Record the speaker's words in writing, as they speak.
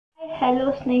Hello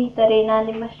ಸ್ನೇಹಿತರೆ, ನಾನು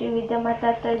ನಿಮ್ಮ ಶ್ರೀವಿದ್ಯಾ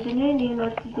ಮಾತಾಡ್ತಾ ಇದ್ದೀನಿ. ನೀವು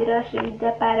ನೋಡ್ತಿದ್ದೀರಾ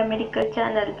ಶ್ರೀವಿದ್ಯಾ ಪ್ಯಾರಾಮೆಡಿಕಲ್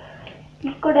ಚಾನಲ್.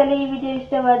 ಈ ಕೂಡಲೇ ಈ ವಿಡಿಯೋ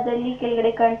ಇಷ್ಟವಾದಲ್ಲಿ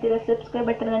ಕೆಳಗಡೆ ಕಾಣ್ತಿರೋ ಸಬ್ಸ್ಕ್ರೈಬ್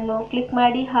ಬಟನ್ ಅನ್ನು ಕ್ಲಿಕ್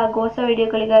ಮಾಡಿ ಹಾಗೂ ಹೊಸ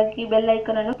ವಿಡಿಯೋಗಳಿಗಾಗಿ ಬೆಲ್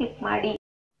ಐಕಾನ್ ಅನ್ನು ಕ್ಲಿಕ್ ಮಾಡಿ.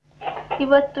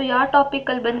 ಇವತ್ತು ಯಾವ ಟಾಪಿಕ್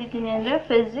ಅಲ್ಲಿ ಬಂದಿದ್ದೀನಿ ಅಂದ್ರೆ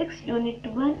physics unit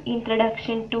 1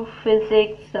 introduction to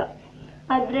physics.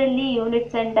 ಅದರಲ್ಲಿ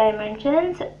units and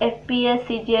dimensions, FPS,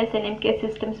 CGS, NMK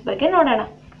systems ಬಗ್ಗೆ ನೋಡೋಣ.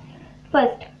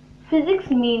 ಫಸ್ಟ್,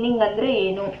 ಫಿಸಿಕ್ಸ್ ಮೀನಿಂಗ್ ಅಂದ್ರೆ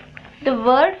ಏನು? The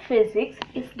word physics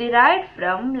is derived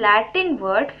from Latin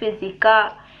word physica.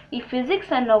 ಈ physics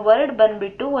ಅನ್ನೋ ವರ್ಡ್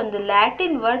ಬಂದ್ಬಿಟ್ಟು ಒಂದು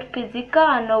ಲ್ಯಾಟಿನ್ ವರ್ಡ್ physica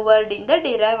ಅನ್ನೋ ವರ್ಡ್ ಇಂದ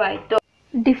ಡಿರೈವ್ ಆಯಿತು.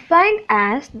 Defined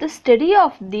as the study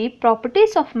of the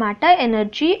properties of matter,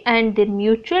 energy and their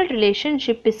mutual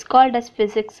relationship is called as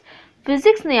physics.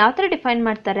 Physics ನ ಯಾವ ಥರ ಡಿಫೈನ್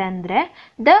ಮಾಡ್ತಾರೆ ಅಂದರೆ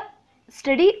ದ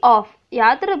ಸ್ಟಡಿ ಆಫ್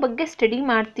ಯಾವುದರ ಬಗ್ಗೆ ಸ್ಟಡಿ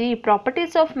ಮಾಡ್ತೀವಿ,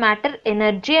 properties of matter,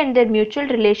 energy and there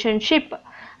mutual relationship,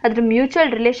 ಅದ್ರ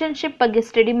mutual relationship ಬಗ್ಗೆ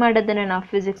ಸ್ಟಡಿ ಮಾಡೋದನ್ನು ನಾವು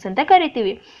ಫಿಸಿಕ್ಸ್ ಅಂತ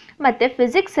ಕರಿತೀವಿ. ಮತ್ತು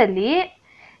ಫಿಸಿಕ್ಸಲ್ಲಿ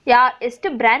ಎಷ್ಟು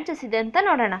ಬ್ರಾಂಚಸ್ ಇದೆ ಅಂತ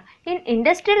ನೋಡೋಣ. ಇನ್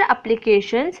industrial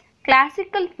applications,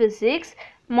 classical physics,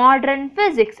 modern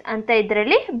physics ಅಂತ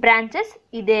ಇದರಲ್ಲಿ ಬ್ರಾಂಚಸ್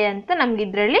ಇದೆ ಅಂತ ನಮ್ಗೆ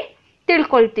ಇದರಲ್ಲಿ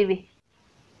ತಿಳ್ಕೊಳ್ತೀವಿ.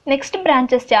 ನೆಕ್ಸ್ಟ್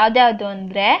ಬ್ರಾಂಚಸ್ ಯಾವ್ದ್ಯಾವುದು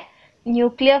ಅಂದರೆ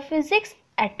nuclear physics,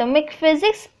 atomic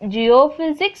physics,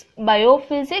 geophysics,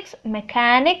 biophysics,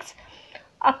 mechanics,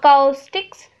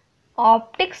 acoustics,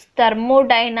 optics,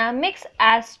 thermodynamics,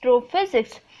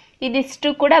 astrophysics. ಇದಿಷ್ಟು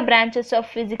ಕೂಡ ಬ್ರಾಂಚಸ್ ಆಫ್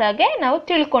ಫಿಸಿಕ್ಸ್ ಆಗಿ ನಾವು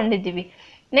ತಿಳ್ಕೊಂಡಿದ್ದೀವಿ.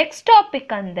 ನೆಕ್ಸ್ಟ್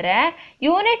ಟಾಪಿಕ್ ಅಂದರೆ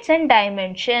units and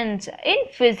dimensions in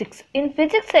physics. In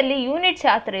ಫಿಸಿಕ್ಸಲ್ಲಿ units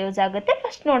ಯಾವ ಥರ ಯೂಸ್ ಆಗುತ್ತೆ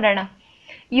ಫಸ್ಟ್ ನೋಡೋಣ.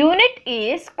 Unit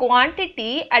is quantity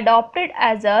adopted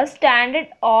as a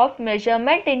standard of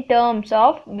measurement in terms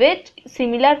of which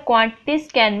similar quantities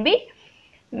can be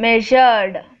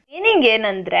measured. Meaning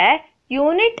ಏನಂದರೆ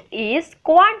unit is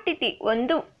quantity,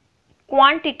 ಒಂದು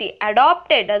quantity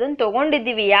adopted, ಅದನ್ನು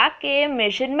ತೊಗೊಂಡಿದ್ದೀವಿ ಯಾಕೆ,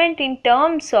 measurement in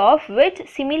terms of which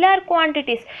similar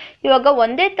quantities. ಇವಾಗ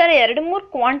ಒಂದೇ ಥರ 2-3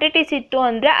 quantities ಇತ್ತು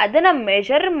ಅಂದರೆ ಅದನ್ನು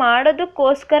ಮೆಷರ್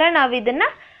ಮಾಡೋದಕ್ಕೋಸ್ಕರ ನಾವು ಇದನ್ನು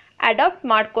ಅಡಾಪ್ಟ್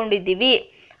ಮಾಡ್ಕೊಂಡಿದ್ದೀವಿ.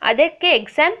 ಅದಕ್ಕೆ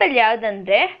example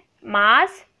ಯಾವುದಂದರೆ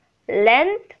mass,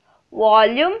 length,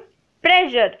 volume,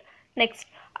 pressure.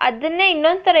 Next ಅದನ್ನೇ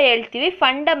ಇನ್ನೊಂದು ಥರ ಹೇಳ್ತೀವಿ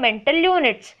ಫಂಡಮೆಂಟಲ್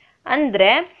ಯೂನಿಟ್ಸ್.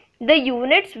 ಅಂದರೆ the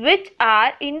units which are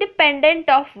independent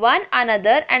of one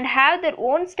another and have their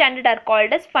own standard are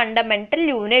called as fundamental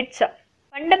units.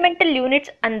 Fundamental units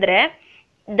ಅಂದರೆ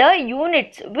the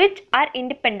units which are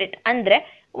independent, ಅಂದರೆ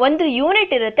ಒಂದು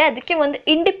unit ಇರುತ್ತೆ, ಅದಕ್ಕೆ ಒಂದು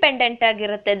ಇಂಡಿಪೆಂಡೆಂಟ್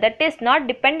ಆಗಿರುತ್ತೆ, that is not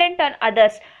dependent on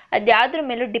others. ಅದು ಯಾವುದ್ರ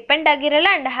ಮೇಲೂ ಡಿಪೆಂಡ್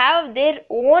ಆಗಿರಲ್ಲ and have their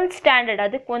own standard,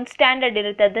 ಅದಕ್ಕೆ ಒಂದು ಸ್ಟ್ಯಾಂಡರ್ಡ್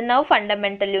ಇರುತ್ತೆ, ಅದನ್ನು ನಾವು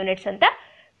ಫಂಡಮೆಂಟಲ್ ಯೂನಿಟ್ಸ್ ಅಂತ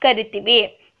ಕರಿತೀವಿ.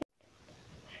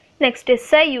 Next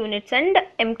SI units and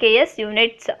MKS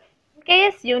units.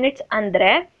 MKS units ಅಂದರೆ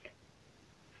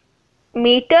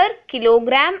metre,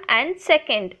 kilogram and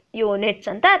second units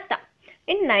ಅಂತ ಅರ್ಥ.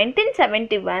 ಇನ್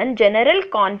 1971 general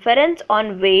conference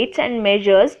on weights and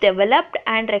measures developed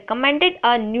and recommended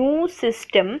a new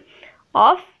system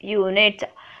of units.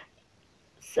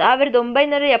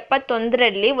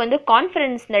 1971ರಲ್ಲಿ ಒಂದು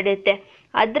ಕಾನ್ಫರೆನ್ಸ್ ನಡೆಯುತ್ತೆ,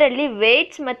 ಅದರಲ್ಲಿ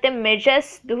ವೇಟ್ಸ್ ಮತ್ತು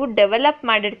ಮೆಜರ್ಸ್ದು develop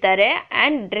ಮಾಡಿರ್ತಾರೆ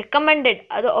ಆ್ಯಂಡ್ ರೆಕಮೆಂಡೆಡ್,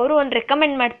 ಅದು ಅವರು ಒಂದು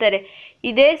ರೆಕಮೆಂಡ್ ಮಾಡ್ತಾರೆ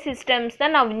ಇದೇ ಸಿಸ್ಟಮ್ಸ್ನ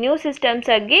ನಾವು ನ್ಯೂ ಸಿಸ್ಟಮ್ಸ್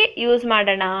ಆಗಿ ಯೂಸ್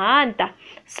ಮಾಡೋಣ ಅಂತ.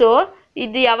 ಸೊ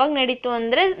ಇದು ಯಾವಾಗ ನಡೀತು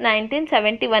ಅಂದರೆ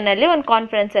 1971 ಒಂದು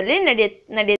ಕಾನ್ಫರೆನ್ಸಲ್ಲಿ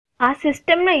ನಡೆಯುತ್ತೆ. ಆ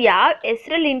ಸಿಸ್ಟಮ್ನ ಯಾವ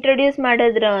ಹೆಸರಲ್ಲಿ ಇಂಟ್ರೊಡ್ಯೂಸ್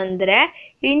ಮಾಡಿದ್ರು ಅಂದರೆ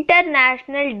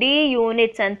ಇಂಟರ್ನ್ಯಾಷನಲ್ ಡಿ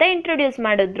ಯೂನಿಟ್ಸ್ ಅಂತ ಇಂಟ್ರೊಡ್ಯೂಸ್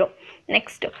ಮಾಡಿದ್ರು.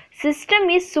 Next system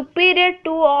is superior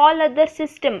to all other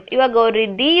system. ಇವಾಗ ಅವ್ರ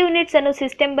ಡಿ ಯೂನಿಟ್ಸ್ ಅನ್ನೋ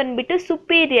ಸಿಸ್ಟಮ್ ಬಂದುಬಿಟ್ಟು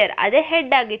ಸುಪೀರಿಯರ್, ಅದೇ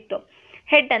ಹೆಡ್ ಆಗಿತ್ತು.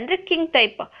 ಹೆಡ್ ಅಂದರೆ king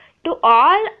type. To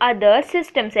all other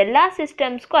systems, ಎಲ್ಲ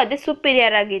ಸಿಸ್ಟಮ್ಸ್ಗೂ ಅದೇ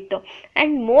ಸುಪೀರಿಯರ್ ಆಗಿತ್ತು.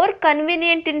 And more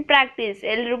convenient in practice,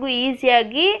 ಎಲ್ರಿಗೂ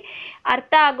ಈಸಿಯಾಗಿ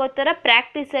ಅರ್ಥ ಆಗೋ ಥರ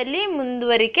ಪ್ರಾಕ್ಟೀಸಲ್ಲಿ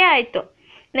ಮುಂದುವರಿಕೆ ಆಯಿತು.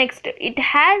 Next it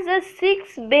has a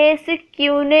 6 basic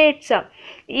units.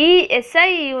 ಈ SI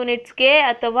ಯೂನಿಟ್ಸ್ಗೆ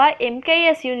ಅಥವಾ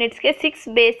MKS ಯೂನಿಟ್ಸ್ಗೆ 6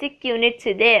 ಬೇಸಿಕ್ ಯೂನಿಟ್ಸ್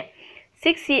ಇದೆ.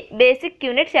 6 ಬೇಸಿಕ್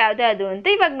ಯೂನಿಟ್ಸ್ ಯಾವುದ್ಯಾವುದು ಅಂತ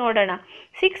ಇವಾಗ ನೋಡೋಣ.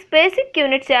 6 ಬೇಸಿಕ್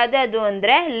ಯೂನಿಟ್ಸ್ ಯಾವುದ್ಯಾವುದು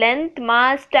ಅಂದರೆ length,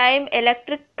 mass, time,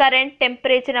 electric current,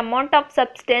 temperature, amount of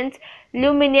substance,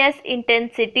 ಲ್ಯೂಮಿನಿಯಸ್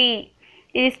intensity.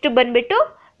 ಇದಿಷ್ಟು ಬಂದುಬಿಟ್ಟು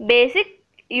basic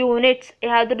units.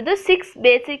 ಯಾವುದ್ರದ್ದು 6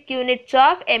 basic units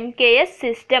of MKS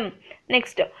system.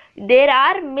 Next there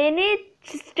are many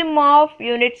system of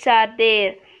units are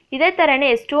there. ಇದೇ ಥರನೇ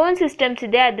ಎಷ್ಟೊಂದು ಸಿಸ್ಟಮ್ಸ್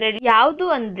ಇದೆ. ಅದರಲ್ಲಿ ಯಾವುದು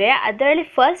ಅಂದರೆ ಅದರಲ್ಲಿ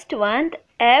ಫಸ್ಟ್ ಒಂದು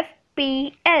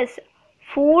FPS,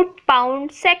 foot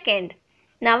pound second.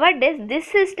 Nowadays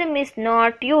this system is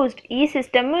not used. ಈ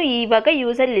ಸಿಸ್ಟಮ್ಮು ಇವಾಗ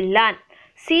ಯೂಸಲ್ಲಿಲ್ಲ.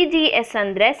 CGS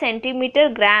ಅಂದರೆ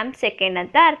ಸೆಂಟಿಮೀಟರ್ ಗ್ರಾಮ್ ಸೆಕೆಂಡ್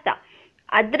ಅಂತ ಅರ್ಥ.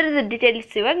 ಅದರದ್ದು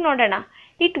ಡೀಟೇಲ್ಸ್ ಇವಾಗ ನೋಡೋಣ.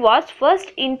 It was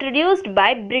first introduced by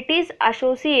British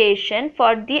Association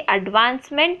for the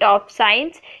Advancement of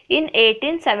Science in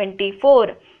 1874.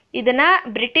 ಇದನ್ನು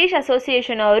ಬ್ರಿಟಿಷ್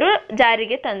ಅಸೋಸಿಯೇಷನ್ ಅವರು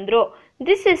ಜಾರಿಗೆ ತಂದರು.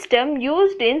 This system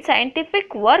used in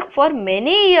scientific work for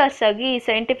many years ಆಗಿ ಈ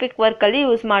ಸೈಂಟಿಫಿಕ್ ವರ್ಕಲ್ಲಿ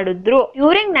ಯೂಸ್ ಮಾಡಿದ್ರು.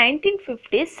 During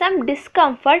 1950 some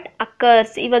discomfort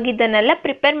occurs. ಇವಾಗ ಇದನ್ನೆಲ್ಲ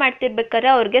ಪ್ರಿಪೇರ್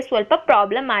ಮಾಡ್ತಿರ್ಬೇಕಾದ್ರೆ ಅವ್ರಿಗೆ ಸ್ವಲ್ಪ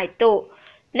ಪ್ರಾಬ್ಲಮ್ ಆಯಿತು.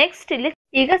 ನೆಕ್ಸ್ಟ್ ಇಲ್ಲಿ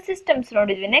ಈಗ ಸಿಸ್ಟಮ್ಸ್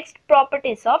ನೋಡಿದ್ವಿ. Next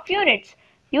properties of units.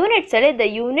 Units ಅಲ್ಲಿ the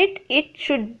unit it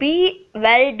should be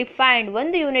well defined.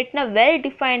 ಒಂದು ಯೂನಿಟ್ನ ವೆಲ್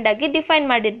ಡಿಫೈನ್ಡ್ ಆಗಿ ಡಿಫೈನ್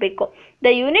ಮಾಡಿರಬೇಕು.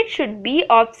 The unit should be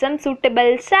of some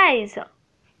suitable size.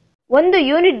 ಒಂದು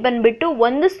ಯೂನಿಟ್ ಬಂದ್ಬಿಟ್ಟು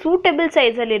ಒಂದು ಸೂಟಬಲ್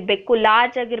ಸೈಜಲ್ಲಿ ಇರಬೇಕು.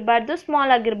 ಲಾರ್ಜ್ ಆಗಿರಬಾರ್ದು,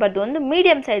 ಸ್ಮಾಲ್ ಆಗಿರಬಾರ್ದು, ಒಂದು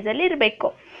ಮೀಡಿಯಂ ಸೈಜಲ್ಲಿ ಇರಬೇಕು.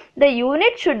 The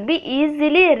unit should be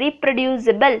easily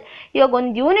ರೀಪ್ರೊಡ್ಯೂಸಿಬಲ್. ಇವಾಗ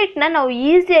ಒಂದು ಯೂನಿಟ್ನ ನಾವು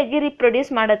ಈಸಿಯಾಗಿ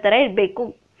ರೀಪ್ರೊಡ್ಯೂಸ್ ಮಾಡೋ ಥರ ಇರಬೇಕು.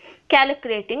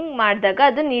 ಕ್ಯಾಲ್ಕುಲೇಟಿಂಗ್ ಮಾಡಿದಾಗ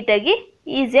ಅದು ನೀಟಾಗಿ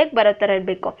ಈಸಿಯಾಗಿ ಬರೋ ಥರ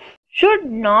ಇರಬೇಕು. Should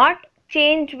not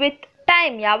change with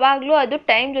time. ಯಾವಾಗಲೂ ಅದು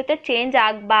ಟೈಮ್ ಜೊತೆ ಚೇಂಜ್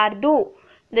ಆಗಬಾರ್ದು.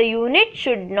 The unit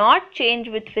should not change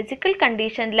with physical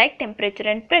condition like temperature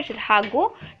and pressure. ಹಾಗೂ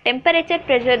ಟೆಂಪರೇಚರ್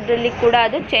ಪ್ರೆಷರ್ದಲ್ಲಿ ಕೂಡ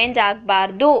ಅದು ಚೇಂಜ್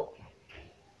ಆಗಬಾರ್ದು.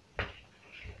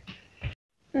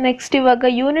 ನೆಕ್ಸ್ಟ್ ಇವಾಗ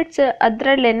ಯೂನಿಟ್ಸ್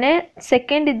ಅದರಲ್ಲೇ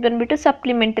ಸೆಕೆಂಡ್ ಇದು ಬಂದ್ಬಿಟ್ಟು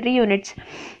ಸಪ್ಲಿಮೆಂಟರಿ ಯೂನಿಟ್ಸ್.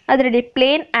 ಅದರಲ್ಲಿ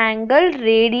plane angle,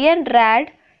 radian, rad,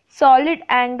 solid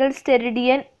angle,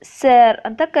 ಸ್ಟೆರಿಡಿಯನ್, sir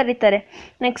ಅಂತ ಕರೀತಾರೆ.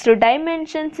 ನೆಕ್ಸ್ಟ್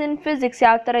ಡೈಮೆನ್ಷನ್ಸ್ ಇನ್ ಫಿಸಿಕ್ಸ್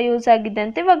ಯಾವ ಥರ ಯೂಸ್ ಆಗಿದೆ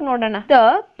ಅಂತ ಇವಾಗ ನೋಡೋಣ. The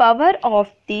power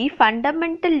of the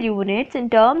fundamental units in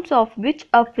terms of which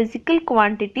a physical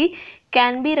quantity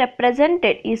can be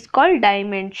represented is called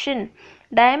dimension.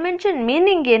 Dimension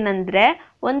meaning ಏನಂದರೆ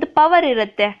ಒಂದು ಪವರ್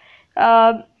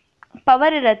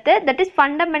ಇರುತ್ತೆ, ದಟ್ ಈಸ್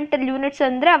ಫಂಡಮೆಂಟಲ್ ಯೂನಿಟ್ಸ್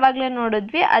ಅಂದರೆ ಅವಾಗಲೇ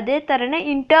ನೋಡಿದ್ವಿ. ಅದೇ ಥರನೇ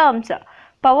in terms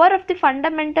power of the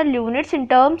fundamental units in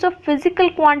terms of physical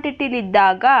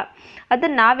ಕ್ವಾಂಟಿಟಿಲಿದ್ದಾಗ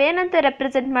ಅದನ್ನು ನಾವೇನಂತ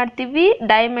ರೆಪ್ರೆಸೆಂಟ್ ಮಾಡ್ತೀವಿ,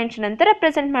 ಡೈಮೆನ್ಷನ್ ಅಂತ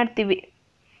ರೆಪ್ರೆಸೆಂಟ್ ಮಾಡ್ತೀವಿ.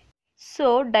 ಸೊ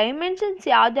ಡೈಮೆನ್ಷನ್ಸ್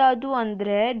ಯಾವ್ದ್ಯಾವುದು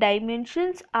ಅಂದರೆ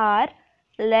dimensions R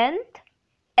length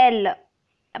L,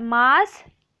 mass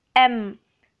M,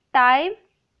 time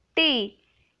T,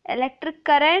 electric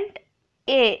current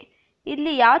A.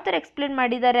 ಇಲ್ಲಿ ಯಾವ ಥರ ಎಕ್ಸ್ಪ್ಲೇನ್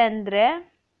ಮಾಡಿದ್ದಾರೆ ಅಂದರೆ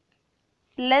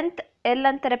ಲೆಂತ್ ಎಲ್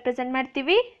ಅಂತ ರೆಪ್ರೆಸೆಂಟ್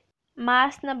ಮಾಡ್ತೀವಿ,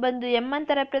 ಮಾಸ್ನ ಬಂದು ಎಮ್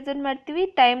ಅಂತ ರೆಪ್ರೆಸೆಂಟ್ ಮಾಡ್ತೀವಿ,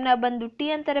 ಟೈಮ್ನ ಬಂದು ಟಿ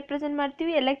ಅಂತ ರೆಪ್ರೆಸೆಂಟ್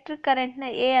ಮಾಡ್ತೀವಿ, ಎಲೆಕ್ಟ್ರಿಕ್ ಕರೆಂಟ್ನ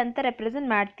ಎ ಅಂತ ರೆಪ್ರೆಸೆಂಟ್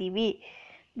ಮಾಡ್ತೀವಿ.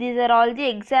 These are all the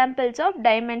examples of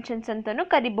dimensions ಅಂತಲೂ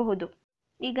ಕರಿಬಹುದು.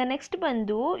 ಈಗ ನೆಕ್ಸ್ಟ್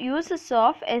ಬಂದು ಯೂಸಸ್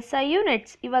ಆಫ್ SI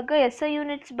ಯೂನಿಟ್ಸ್. ಇವಾಗ SI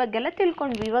ಯೂನಿಟ್ಸ್ ಬಗ್ಗೆ ಎಲ್ಲ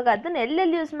ತಿಳ್ಕೊಂಡ್ವಿ. ಇವಾಗ ಅದನ್ನು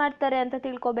ಎಲ್ಲೆಲ್ಲಿ ಯೂಸ್ ಮಾಡ್ತಾರೆ ಅಂತ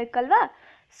ತಿಳ್ಕೊಬೇಕಲ್ವಾ.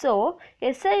 ಸೊ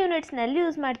SI ಯೂನಿಟ್ಸ್ನ ಎಲ್ಲಿ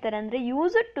ಯೂಸ್ ಮಾಡ್ತಾರೆ ಅಂದರೆ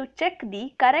use to check the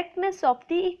correctness of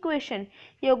the equation.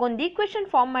 ಇವಾಗ ಒಂದು ಈಕ್ವೇಷನ್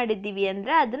ಫಾರ್ಮ್ ಮಾಡಿದ್ದೀವಿ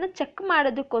ಅಂದರೆ ಅದನ್ನು ಚೆಕ್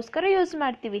ಮಾಡೋದಕ್ಕೋಸ್ಕರ ಯೂಸ್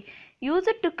ಮಾಡ್ತೀವಿ. Use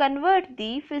to convert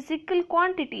the physical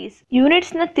quantities.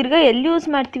 ಯೂನಿಟ್ಸ್ನ ತಿರ್ಗಾ ಎಲ್ಲಿ ಯೂಸ್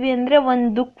ಮಾಡ್ತೀವಿ ಅಂದರೆ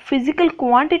ಒಂದು ಫಿಸಿಕಲ್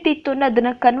ಕ್ವಾಂಟಿಟಿ ಇತ್ತು ಅಂದರೆ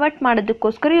ಅದನ್ನು ಕನ್ವರ್ಟ್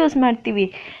ಮಾಡೋದಕ್ಕೋಸ್ಕರ ಯೂಸ್ ಮಾಡ್ತೀವಿ.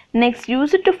 Next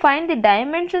use to find the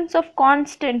dimensions of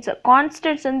constants.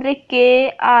 Constants ಅಂದರೆ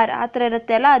KR ಆ ಥರ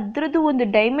ಇರುತ್ತೆ ಅಲ್ಲ, ಅದರದ್ದು ಒಂದು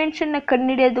ಡೈಮೆನ್ಷನ್ನ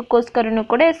ಕಂಡುಹಿಡಿಯೋದಕ್ಕೋಸ್ಕರನೂ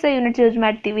ಕೂಡ SI ಯೂನಿಟ್ಸ್ ಯೂಸ್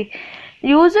ಮಾಡ್ತೀವಿ.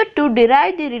 Use to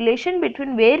derive the relation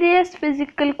between various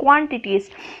physical quantities.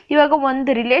 ಇವಾಗ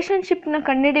ಒಂದು ರಿಲೇಷನ್ಶಿಪ್ನ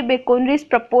ಕಂಡುಹಿಡಿಬೇಕು ಅಂದರೆ is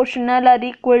proportional R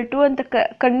equal to ಅಂತ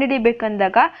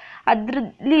ಕಂಡುಹಿಡಿಬೇಕಂದಾಗ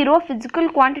ಅದರಲ್ಲಿ ಇರೋ ಫಿಸಿಕಲ್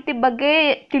ಕ್ವಾಂಟಿಟಿ ಬಗ್ಗೆ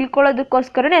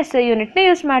ತಿಳ್ಕೊಳ್ಳೋದಕ್ಕೋಸ್ಕರನೇ SI ಯೂನಿಟ್ನ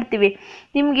ಯೂಸ್ ಮಾಡ್ತೀವಿ.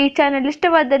 ನಿಮಗೆ ಈ ಚಾನಲ್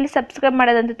ಇಷ್ಟವಾದಲ್ಲಿ ಸಬ್ಸ್ಕ್ರೈಬ್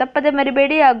ಮಾಡೋದಂತ ತಪ್ಪದೆ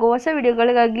ಮರಿಬೇಡಿ. ಹಾಗೂ ಹೊಸ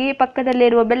ವಿಡಿಯೋಗಳಿಗಾಗಿ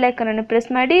ಪಕ್ಕದಲ್ಲಿರುವ ಬೆಲ್ ಐಕಾನನ್ನು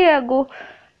ಪ್ರೆಸ್ ಮಾಡಿ ಹಾಗೂ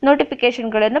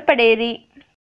ನೋಟಿಫಿಕೇಷನ್ಗಳನ್ನು ಪಡೆಯಿರಿ.